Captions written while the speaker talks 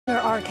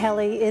R.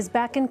 Kelly is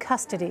back in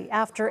custody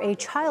after a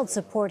child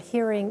support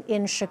hearing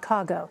in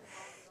Chicago.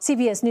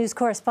 CBS News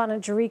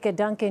correspondent Jericka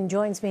Duncan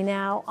joins me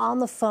now on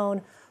the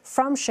phone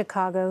from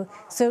Chicago.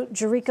 So,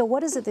 Jericka,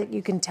 what is it that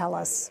you can tell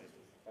us?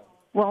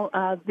 Well,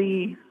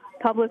 the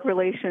public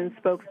relations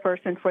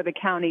spokesperson for the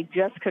county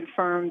just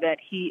confirmed that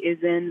he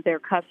is in their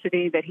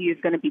custody, that he is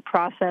going to be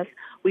processed.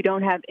 We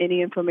don't have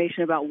any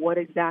information about what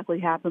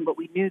exactly happened, but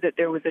we knew that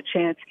there was a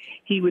chance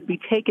he would be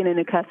taken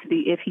into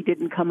custody if he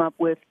didn't come up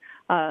with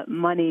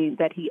money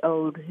that he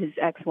owed his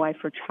ex-wife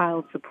for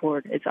child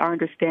support. It's our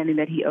understanding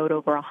that he owed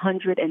over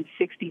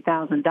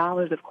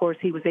 $160,000. Of course,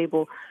 he was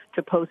able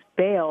to post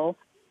bail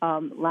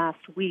last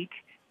week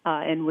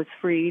and was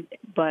freed,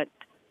 but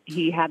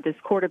he had this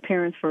court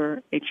appearance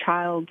for a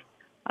child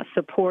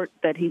support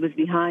that he was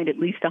behind at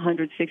least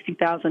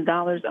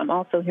 $160,000. I'm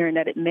also hearing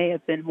that it may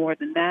have been more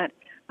than that.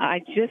 I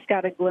just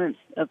got a glimpse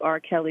of R.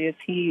 Kelly as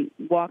he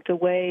walked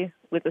away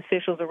with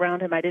officials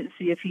around him. I didn't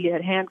see if he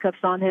had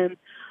handcuffs on him,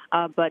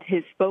 but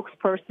his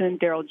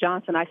spokesperson, Daryl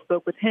Johnson, I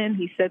spoke with him.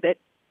 He said that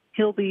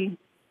he'll be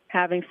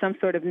having some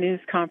sort of news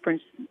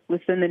conference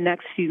within the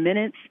next few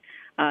minutes.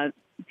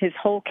 His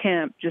whole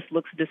camp just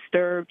looks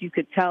disturbed. You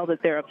could tell that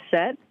they're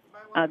upset.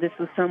 This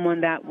was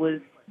someone that was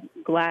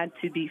glad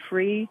to be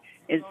free,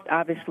 is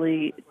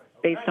obviously,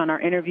 based on our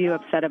interview,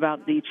 upset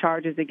about the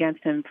charges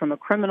against him from a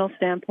criminal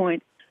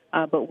standpoint.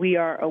 But we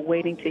are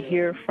awaiting to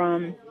hear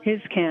from his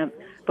camp.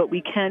 But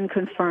we can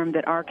confirm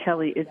that R.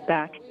 Kelly is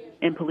back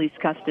in police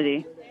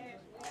custody.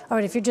 All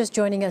right, if you're just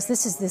joining us,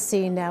 this is the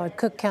scene now at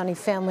Cook County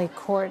Family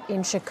Court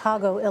in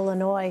Chicago,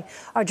 Illinois.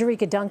 Our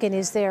Jericka Duncan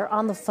is there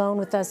on the phone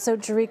with us. So,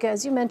 Jericka,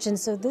 as you mentioned,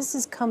 so this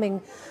is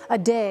coming a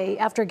day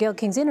after Gayle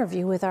King's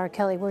interview with R.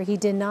 Kelly, where he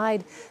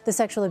denied the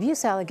sexual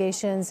abuse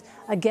allegations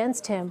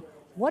against him.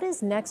 What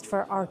is next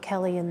for R.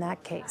 Kelly in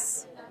that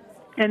case?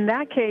 In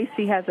that case,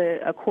 he has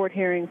a court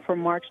hearing for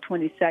March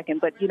 22nd.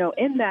 But, you know,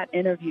 in that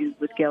interview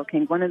with Gayle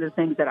King, one of the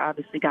things that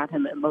obviously got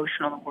him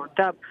emotional and worked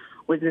up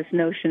was this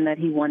notion that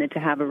he wanted to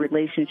have a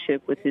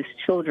relationship with his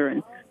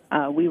children.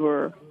 We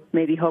were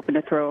maybe hoping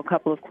to throw a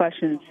couple of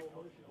questions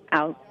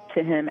out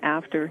to him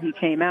after he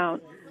came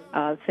out,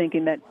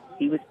 thinking that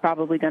he was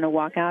probably going to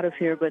walk out of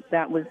here, but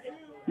that was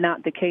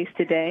not the case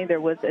today. There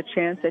was a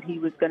chance that he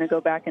was going to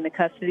go back into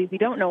custody. We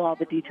don't know all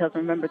the details.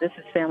 Remember, this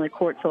is family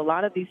court, so a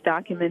lot of these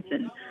documents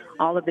and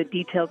all of the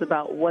details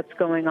about what's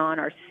going on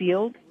are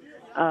sealed.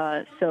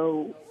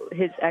 So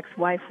his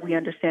ex-wife, we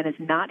understand, is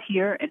not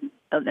here, and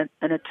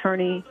an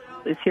attorney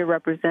is here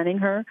representing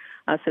her.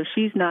 So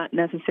she's not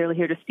necessarily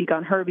here to speak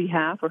on her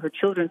behalf or her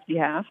children's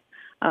behalf.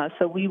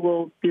 So we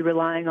will be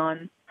relying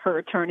on her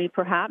attorney,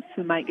 perhaps,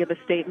 who might give a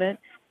statement.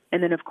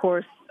 And then, of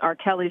course, R.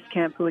 Kelly's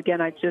camp, who, again,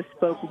 I just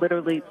spoke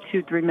literally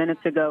 2-3 minutes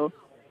ago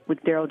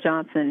with Daryl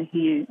Johnson.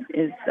 He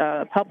is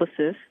a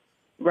publicist,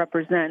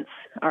 represents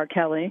R.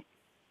 Kelly,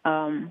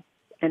 and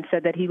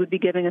said that he would be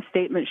giving a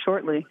statement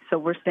shortly. So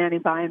we're standing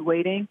by and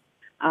waiting.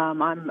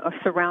 I'm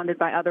surrounded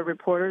by other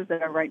reporters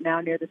that are right now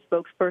near the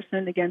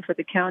spokesperson, again, for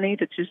the county,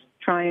 to just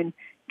try and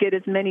get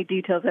as many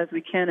details as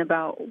we can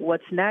about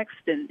what's next,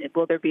 and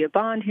will there be a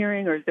bond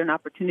hearing, or is there an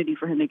opportunity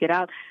for him to get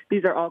out?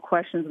 These are all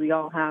questions we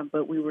all have,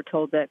 but we were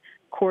told that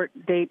court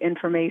date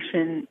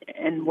information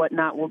and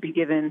whatnot will be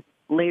given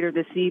later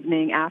this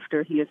evening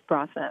after he is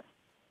processed.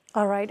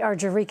 All right, our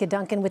Jericka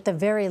Duncan with the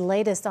very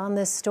latest on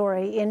this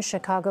story in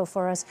Chicago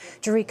for us.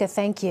 Jericka,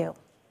 thank you.